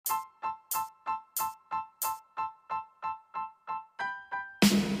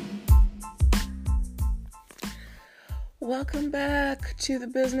Welcome back to the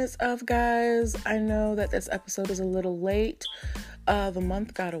Business of Guys. I know that this episode is a little late. The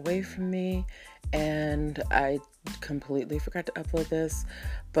month got away from me and I completely forgot to upload this,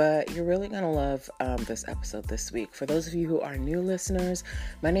 but you're really going to love this episode this week. For those of you who are new listeners,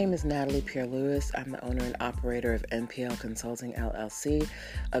 my name is Natalie Pierre-Lewis. I'm the owner and operator of NPL Consulting LLC,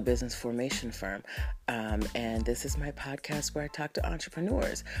 a business formation firm. And this is my podcast where I talk to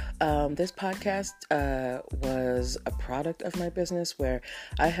entrepreneurs. This podcast was a product of my business where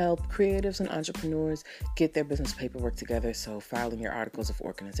I help creatives and entrepreneurs get their business paperwork together. So filing your articles of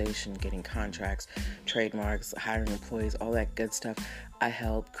organization, getting contracts, trademarks, hiring employees, all that good stuff. I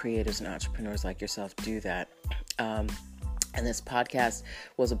help creatives and entrepreneurs like yourself do that. And this podcast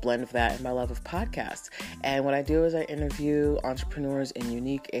was a blend of that and my love of podcasts. And what I do is I interview entrepreneurs in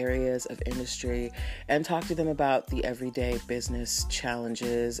unique areas of industry and talk to them about the everyday business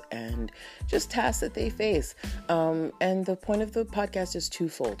challenges and just tasks that they face. And the point of the podcast is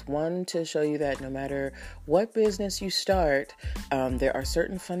twofold. One, to show you that no matter what business you start, there are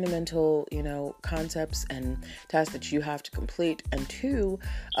certain fundamental, concepts and tasks that you have to complete. And two,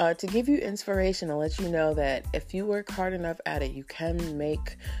 to give you inspiration and let you know that if you work hard enough at it, you can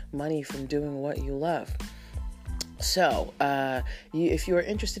make money from doing what you love. So, if you are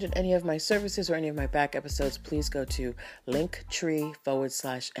interested in any of my services or any of my back episodes, please go to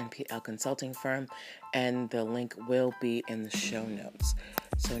linktree/NPL Consulting Firm, and the link will be in the show notes.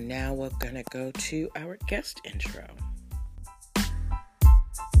 So now we're going to go to our guest intro.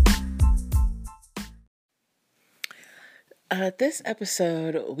 This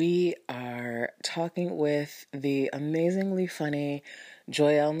episode, we are talking with the amazingly funny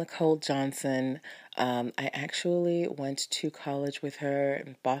Joyelle Nicole Johnson. I actually went to college with her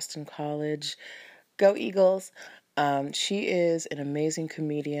in Boston College. Go Eagles! She is an amazing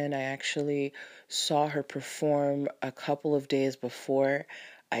comedian. I actually saw her perform a couple of days before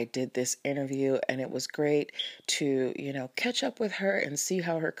I did this interview, and it was great to, catch up with her and see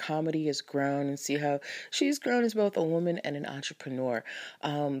how her comedy has grown and see how she's grown as both a woman and an entrepreneur.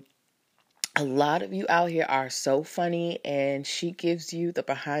 A lot of you out here are so funny, and she gives you the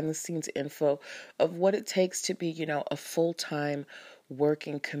behind the scenes info of what it takes to be, a full-time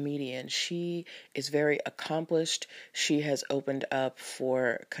working comedian. She is very accomplished. She has opened up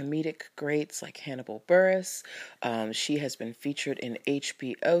for comedic greats like Hannibal Buress. She has been featured in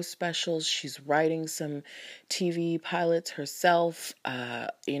HBO specials. She's writing some TV pilots herself.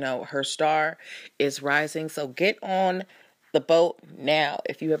 Her star is rising. So get on the boat now.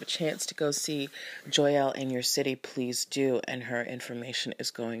 If you have a chance to go see Joyelle in your city, please do. And her information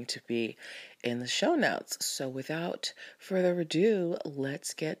is going to be in the show notes. So without further ado,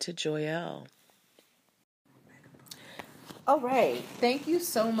 let's get to Joyelle. All right. Thank you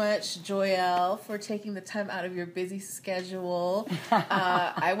so much, Joyelle, for taking the time out of your busy schedule.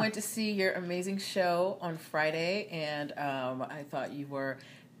 I went to see your amazing show on Friday, and I thought you were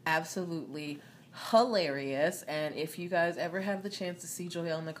absolutely hilarious. And if you guys ever have the chance to see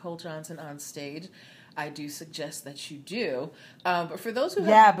Joyelle Nicole Johnson on stage, I do suggest that you do. But for those who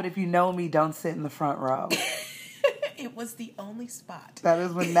but if you know me, don't sit in the front row. It was the only spot. That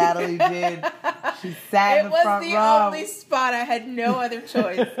is what Natalie did. She sat in the front row. It was the only spot. I had no other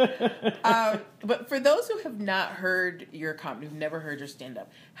choice. But for those who have not heard your comedy, who've never heard your stand-up,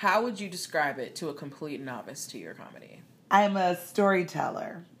 how would you describe it to a complete novice to your comedy? I'm a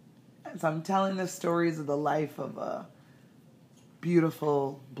storyteller. So I'm telling the stories of the life of a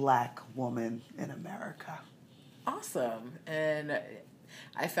beautiful black woman in America. Awesome. And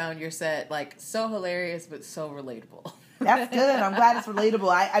I found your set so hilarious but so relatable. That's good. I'm glad it's relatable.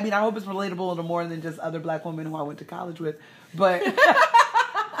 I hope it's relatable to more than just other black women who I went to college with. But but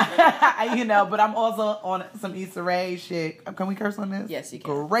I'm also on some Issa Rae shit. Can we curse on this? Yes, you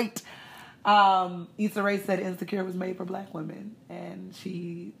can. Great. Issa Rae said Insecure was made for black women, and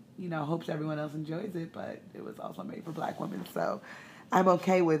she hopes everyone else enjoys it, but it was also made for black women. So I'm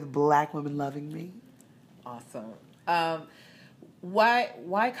okay with black women loving me. Awesome.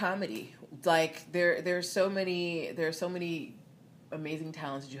 Why comedy? There's so many amazing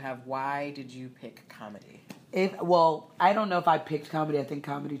talents that you have. Why did you pick comedy? I don't know if I picked comedy. I think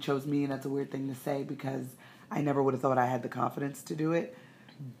comedy chose me, and that's a weird thing to say because I never would have thought I had the confidence to do it.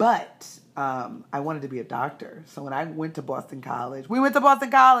 But I wanted to be a doctor. So when I went to Boston College,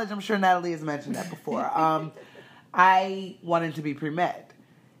 I'm sure Natalie has mentioned that before. I wanted to be pre-med.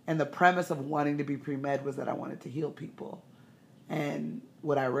 And the premise of wanting to be pre-med was that I wanted to heal people. And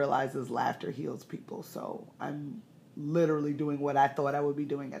what I realized is laughter heals people. So I'm literally doing what I thought I would be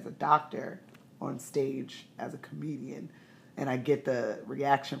doing as a doctor on stage as a comedian. And I get the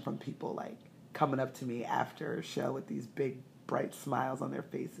reaction from people like, coming up to me after a show with these big, bright smiles on their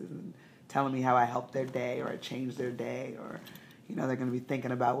faces and telling me how I helped their day or I changed their day, or, you know, they're going to be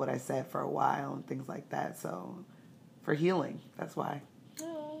thinking about what I said for a while and things like that. So, for healing, that's why.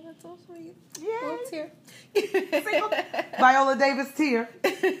 Oh, that's so sweet. Yeah. Well, tear. Viola Davis tear.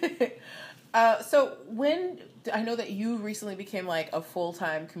 So when, I know that you recently became like a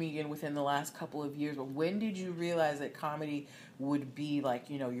full-time comedian within the last couple of years, but when did you realize that comedy would be like,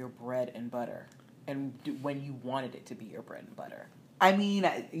 you know, your bread and butter? And when you wanted it to be your bread and butter? I mean,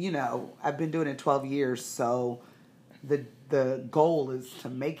 you know, I've been doing it 12 years, so the goal is to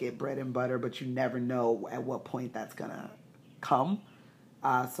make it bread and butter, but you never know at what point that's going to come.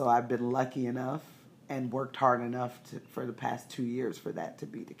 So I've been lucky enough and worked hard enough for the past 2 years for that to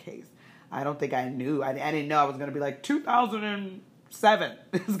be the case. I don't think I knew. I didn't know I was going to be like 2007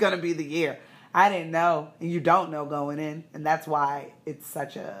 is going to be the year. I didn't know, and you don't know going in, and that's why it's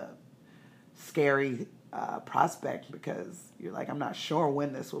such a scary prospect, because you're like, I'm not sure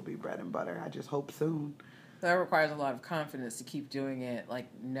when this will be bread and butter. I just hope soon. That requires a lot of confidence to keep doing it, like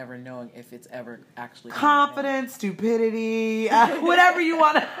never knowing if it's ever actually confidence, stupidity, whatever you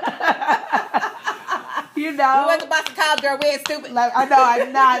want to. You know, we went to Boston College, girl. We ain't stupid. Like, I know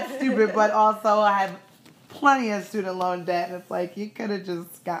I'm not stupid, but also I have plenty of student loan debt, and it's like you could have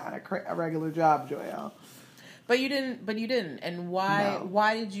just gotten a regular job, Joelle. But you didn't. And why? No.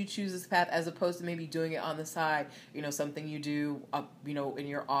 Why did you choose this path as opposed to maybe doing it on the side? You know, something you do, you know, in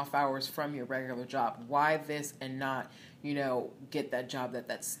your off hours from your regular job. Why this and not, you know, get that job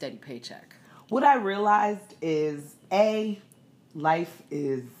that steady paycheck? What I realized is life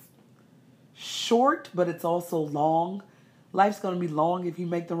is short, but it's also long. Life's going to be long if you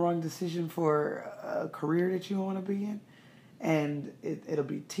make the wrong decision for a career that you want to be in, and it'll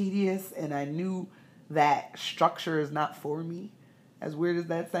be tedious. And I knew that structure is not for me. As weird as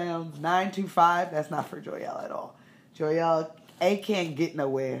that sounds, 9 to 5, that's not for Joelle at all. Joelle, can't get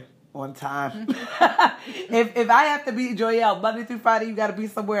nowhere on time. If I have to be Joelle Monday through Friday, you got to be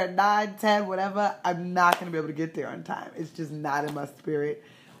somewhere at 9, 10, whatever, I'm not going to be able to get there on time. It's just not in my spirit.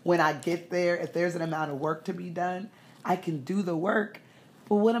 When I get there, if there's an amount of work to be done, I can do the work.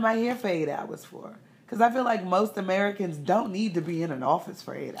 But what am I here for 8 hours for? Because I feel like most Americans don't need to be in an office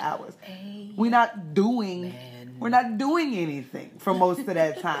for 8 hours. We're not doing anything for most of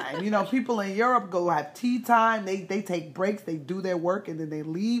that time. You know, people in Europe go have tea time. They take breaks. They do their work and then they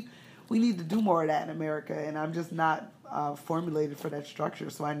leave. We need to do more of that in America. And I'm just not formulated for that structure.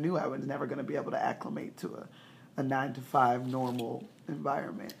 So I knew I was never going to be able to acclimate to a 9 to 5 normal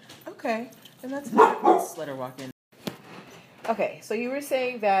environment. Okay. And that's let's let her walk in. Okay, so you were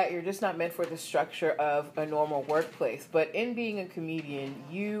saying that you're just not meant for the structure of a normal workplace, but in being a comedian,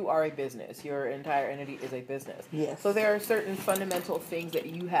 you are a business. Your entire entity is a business. Yes. So there are certain fundamental things that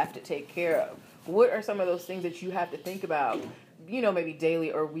you have to take care of. What are some of those things that you have to think about, you know, maybe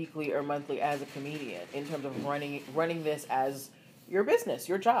daily or weekly or monthly as a comedian in terms of running this as your business,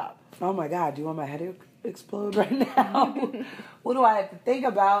 your job? Oh my God, do you want my head to explode right now? What do I have to think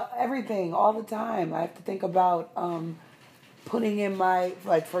about? Everything, all the time. I have to think about putting in my,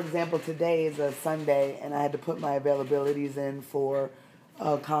 like, for example, today is a Sunday, and I had to put my availabilities in for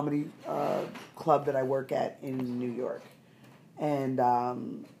a comedy club that I work at in New York. And,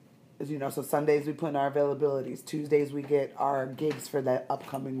 as you know, so Sundays we put in our availabilities. Tuesdays we get our gigs for that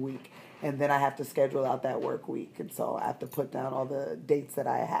upcoming week. And then I have to schedule out that work week. And so I have to put down all the dates that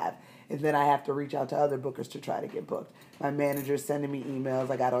I have. And then I have to reach out to other bookers to try to get booked. My manager's sending me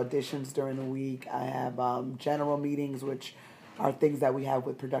emails. I got auditions during the week. I have general meetings, which are things that we have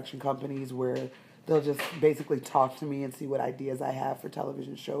with production companies where they'll just basically talk to me and see what ideas I have for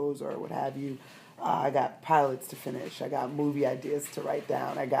television shows or what have you. I got pilots to finish. I got movie ideas to write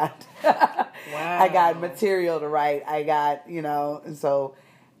down. I got I got material to write. I got, you know, and so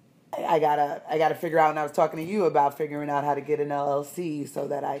I gotta figure out, and I was talking to you about figuring out how to get an LLC so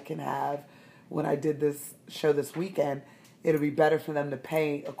that I can have, when I did this show this weekend, it'll be better for them to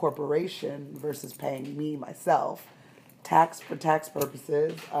pay a corporation versus paying me myself. For tax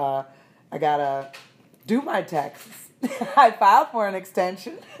purposes. I gotta do my taxes. I filed for an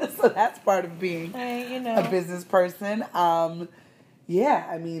extension, so that's part of being a business person. Yeah,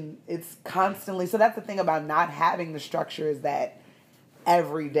 I mean, it's constantly, so that's the thing about not having the structure, is that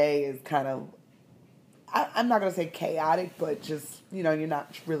every day is kind of, I'm not going to say chaotic, but just, you know, you're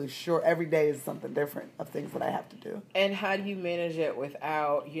not really sure. Every day is something different of things that I have to do. And how do you manage it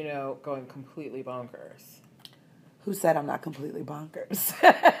without, you know, going completely bonkers? Who said I'm not completely bonkers?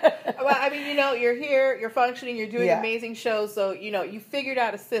 Well, I mean, you know, you're here, you're functioning, you're doing amazing shows, so, you know, you figured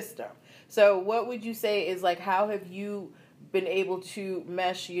out a system. So what would you say is, like, how have you been able to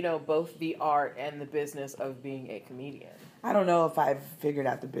mesh, both the art and the business of being a comedian? I don't know if I've figured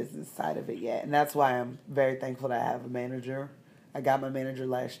out the business side of it yet, and that's why I'm very thankful that I have a manager. I got my manager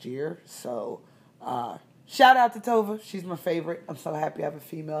last year, so shout out to Tova. She's my favorite. I'm so happy I have a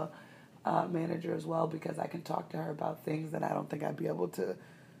female manager as well, because I can talk to her about things that I don't think I'd be able to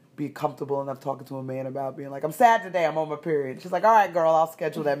be comfortable enough talking to a man about, being like, I'm sad today, I'm on my period. She's like, all right, girl, I'll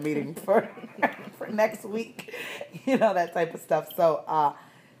schedule that meeting for next week. That type of stuff. So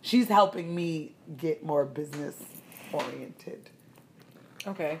she's helping me get more business oriented.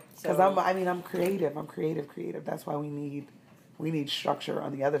 Okay. Because I'm creative. I'm creative. That's why we need structure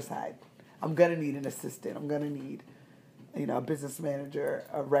on the other side. I'm going to need an assistant. I'm going to need, a business manager,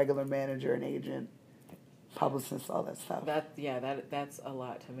 a regular manager, an agent, publicist, all that stuff. That's a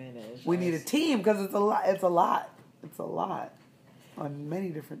lot to manage. We need a team, because it's a lot on many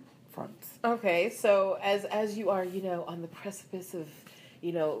different fronts. Okay, so as you are, on the precipice of,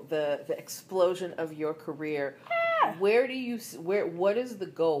 the explosion of your career, what is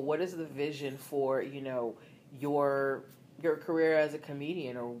the goal? What is the vision for, your career as a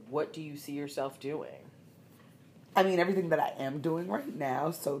comedian, or what do you see yourself doing? I mean, everything that I am doing right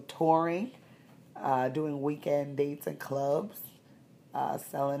now. So touring, doing weekend dates and clubs,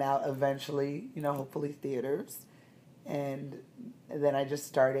 selling out eventually, hopefully theaters. And then I just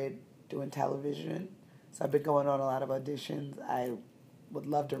started doing television. So I've been going on a lot of auditions. I would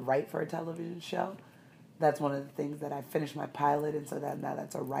love to write for a television show. That's one of the things that I finished my pilot, and so now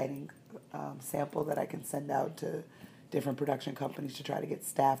that's a writing sample that I can send out to different production companies to try to get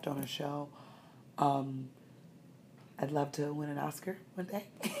staffed on a show. I'd love to win an Oscar one day.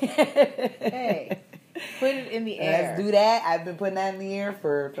 Hey, put it in the air. Let's do that. I've been putting that in the air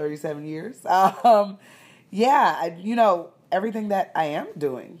for 37 years. Everything that I am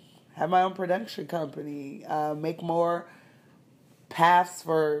doing. Have my own production company. Make more paths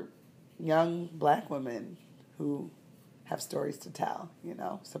for young black women who have stories to tell.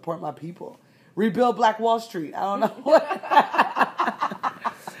 Support my people. Rebuild Black Wall Street. I don't know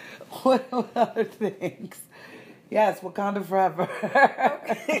what other things. Yes, Wakanda forever.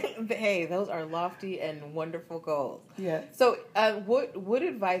 Okay. Hey, those are lofty and wonderful goals. Yeah. So, what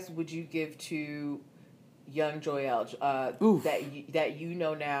advice would you give to young Joyelle that you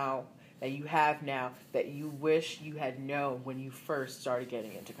know now, that you have now, that you wish you had known when you first started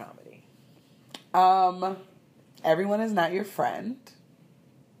getting into comedy? Everyone is not your friend.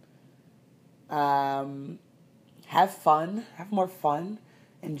 Have fun. Have more fun.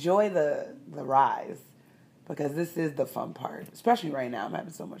 Enjoy the rise. Because this is the fun part. Especially right now. I'm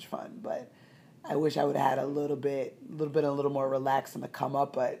having so much fun. But I wish I would have had a little bit more relaxed in the come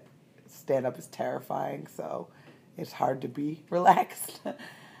up. But stand-up is terrifying. So it's hard to be relaxed.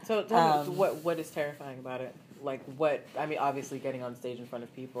 So tell me, what is terrifying about it? Like what? I mean, obviously getting on stage in front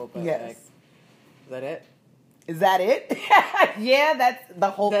of people. But yes. Is that it? Is that it? Yeah, that's the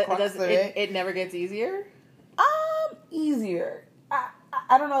whole crux of it. It never gets easier? Easier.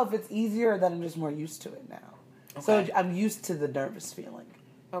 I don't know if it's easier or that I'm just more used to it now. Okay. So I'm used to the nervous feeling.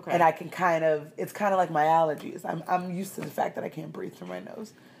 Okay. And I can it's kind of like my allergies. I'm used to the fact that I can't breathe through my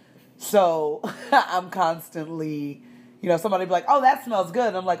nose. So I'm constantly, somebody will be like, oh, that smells good.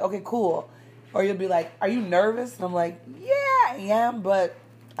 And I'm like, okay, cool. Or you'll be like, are you nervous? And I'm like, yeah, I am, but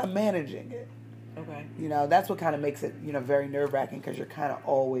I'm managing it. Okay. That's what kind of makes it, very nerve-wracking, because you're kind of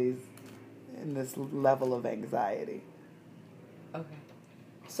always in this level of anxiety. Okay.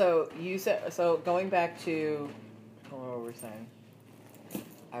 So going back to what were we saying?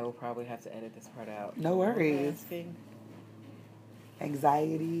 I will probably have to edit this part out. No worries.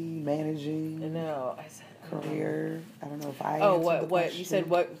 Anxiety, managing. No, I said career. I don't know if I. What you said?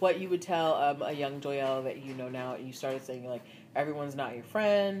 What you would tell a young Joyelle that you know now? And you started saying like everyone's not your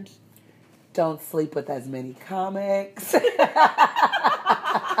friend. Don't sleep with as many comics.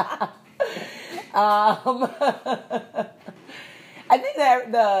 I think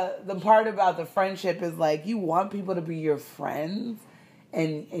that the part about the friendship is like you want people to be your friends,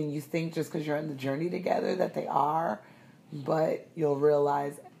 and you think just because you're on the journey together that they are, but you'll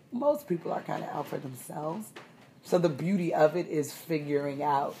realize most people are kind of out for themselves. So the beauty of it is figuring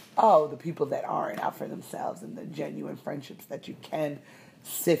out, the people that aren't out for themselves and the genuine friendships that you can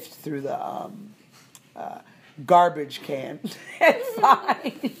sift through the garbage can and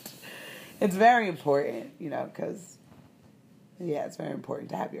find. It's very important, because, it's very important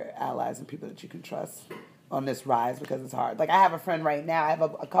to have your allies and people that you can trust on this rise, because it's hard. Like, I have a friend right now. I have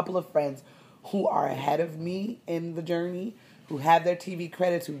a couple of friends who are ahead of me in the journey, who have their TV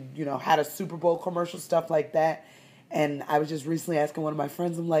credits, who, had a Super Bowl commercial, stuff like that. And I was just recently asking one of my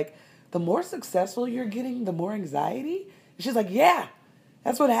friends, I'm like, the more successful you're getting, the more anxiety? She's like, yeah,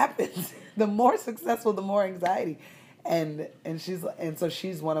 that's what happens. The more successful, the more anxiety. And so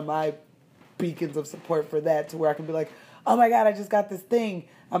she's one of my beacons of support for that, to where I can be like, oh my God, I just got this thing.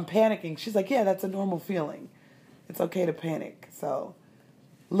 I'm panicking. She's like, yeah, that's a normal feeling. It's okay to panic. So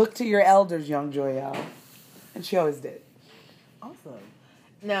look to your elders, young Joyelle. And she always did. Awesome.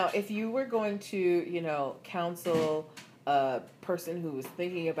 Now, if you were going to, counsel a person who was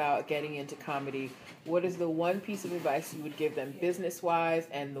thinking about getting into comedy, what is the one piece of advice you would give them business-wise,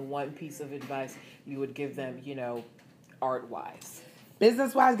 and the one piece of advice you would give them, art-wise?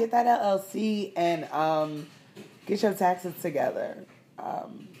 Business-wise, get that LLC and get your taxes together.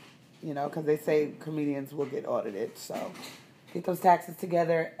 Because they say comedians will get audited. So get those taxes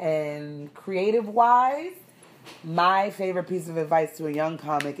together. And creative-wise, my favorite piece of advice to a young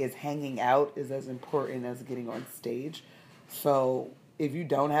comic is hanging out is as important as getting on stage. So if you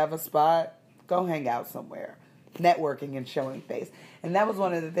don't have a spot, go hang out somewhere. Networking and showing face. And that was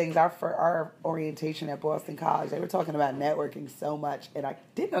one of the things, our orientation at Boston College, they were talking about networking so much, and I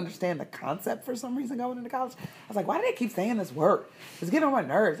didn't understand the concept for some reason going into college. I was like, why do they keep saying this word? It's getting on my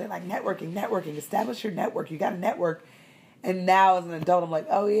nerves. They're like, networking, establish your network. You got to network. And now as an adult, I'm like,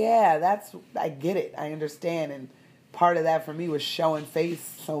 oh yeah, I get it. I understand. And part of that for me was showing face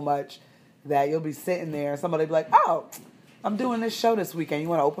so much that you'll be sitting there and somebody will be like, oh, I'm doing this show this weekend. You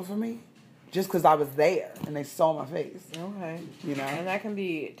want to open for me? Just because I was there and they saw my face. Okay. And that can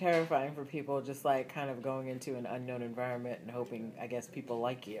be terrifying for people, just like kind of going into an unknown environment and hoping, I guess, people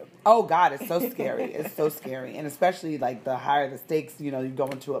like you. Oh, God, it's so scary. It's so scary. And especially, like, the higher the stakes, you go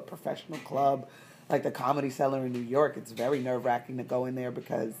into a professional club, like the Comedy Cellar in New York. It's very nerve-wracking to go in there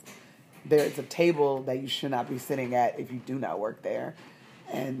because there's a table that you should not be sitting at if you do not work there.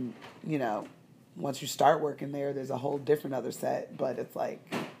 And, once you start working there, there's a whole different other set. But it's like,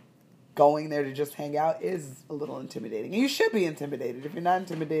 going there to just hang out is a little intimidating. And you should be intimidated. If you're not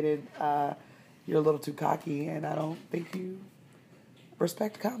intimidated, you're a little too cocky, and I don't think you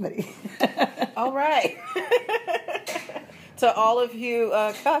respect comedy. All right. To all of you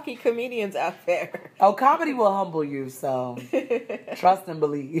cocky comedians out there. Oh, comedy will humble you, so trust and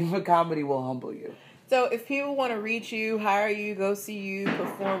believe. Comedy will humble you. So if people want to reach you, hire you, go see you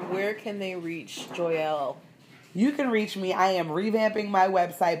perform, where can they reach Joyelle? You can reach me. I am revamping my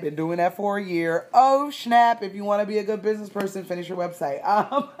website. Been doing that for a year. Oh, snap. If you want to be a good business person, finish your website.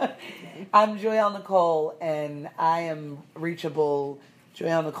 I'm Joyelle Nicole, and I am reachable.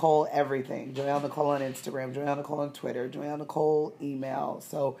 Joyelle Nicole everything. Joyelle Nicole on Instagram. Joyelle Nicole on Twitter. Joyelle Nicole email.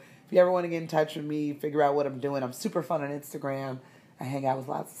 So if you ever want to get in touch with me, figure out what I'm doing. I'm super fun on Instagram. I hang out with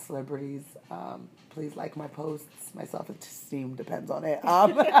lots of celebrities. Please like my posts. My self-esteem depends on it.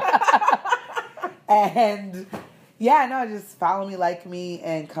 And yeah, no, just follow me, like me,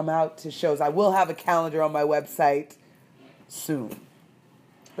 and come out to shows. I will have a calendar on my website soon.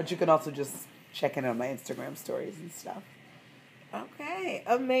 But you can also just check in on my Instagram stories and stuff. Okay,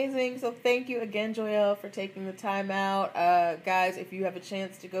 amazing. So thank you again, Joyelle, for taking the time out. Guys, if you have a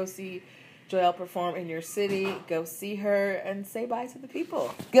chance to go see Joyelle perform in your city, go see her and say bye to the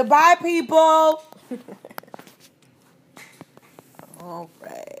people. Goodbye, people. All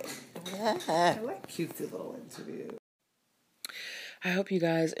right. I like cutesy little interview. I hope you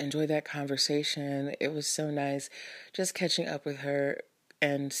guys enjoyed that conversation. It was so nice just catching up with her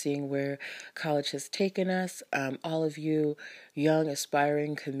and seeing where college has taken us. All of you young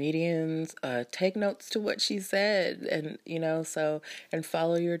aspiring comedians, take notes to what she said, and and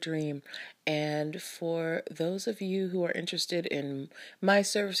follow your dream. And for those of you who are interested in my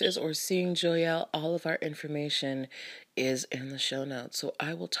services or seeing Joyelle, all of our information is in the show notes. So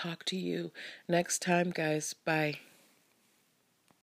I will talk to you next time, guys. Bye.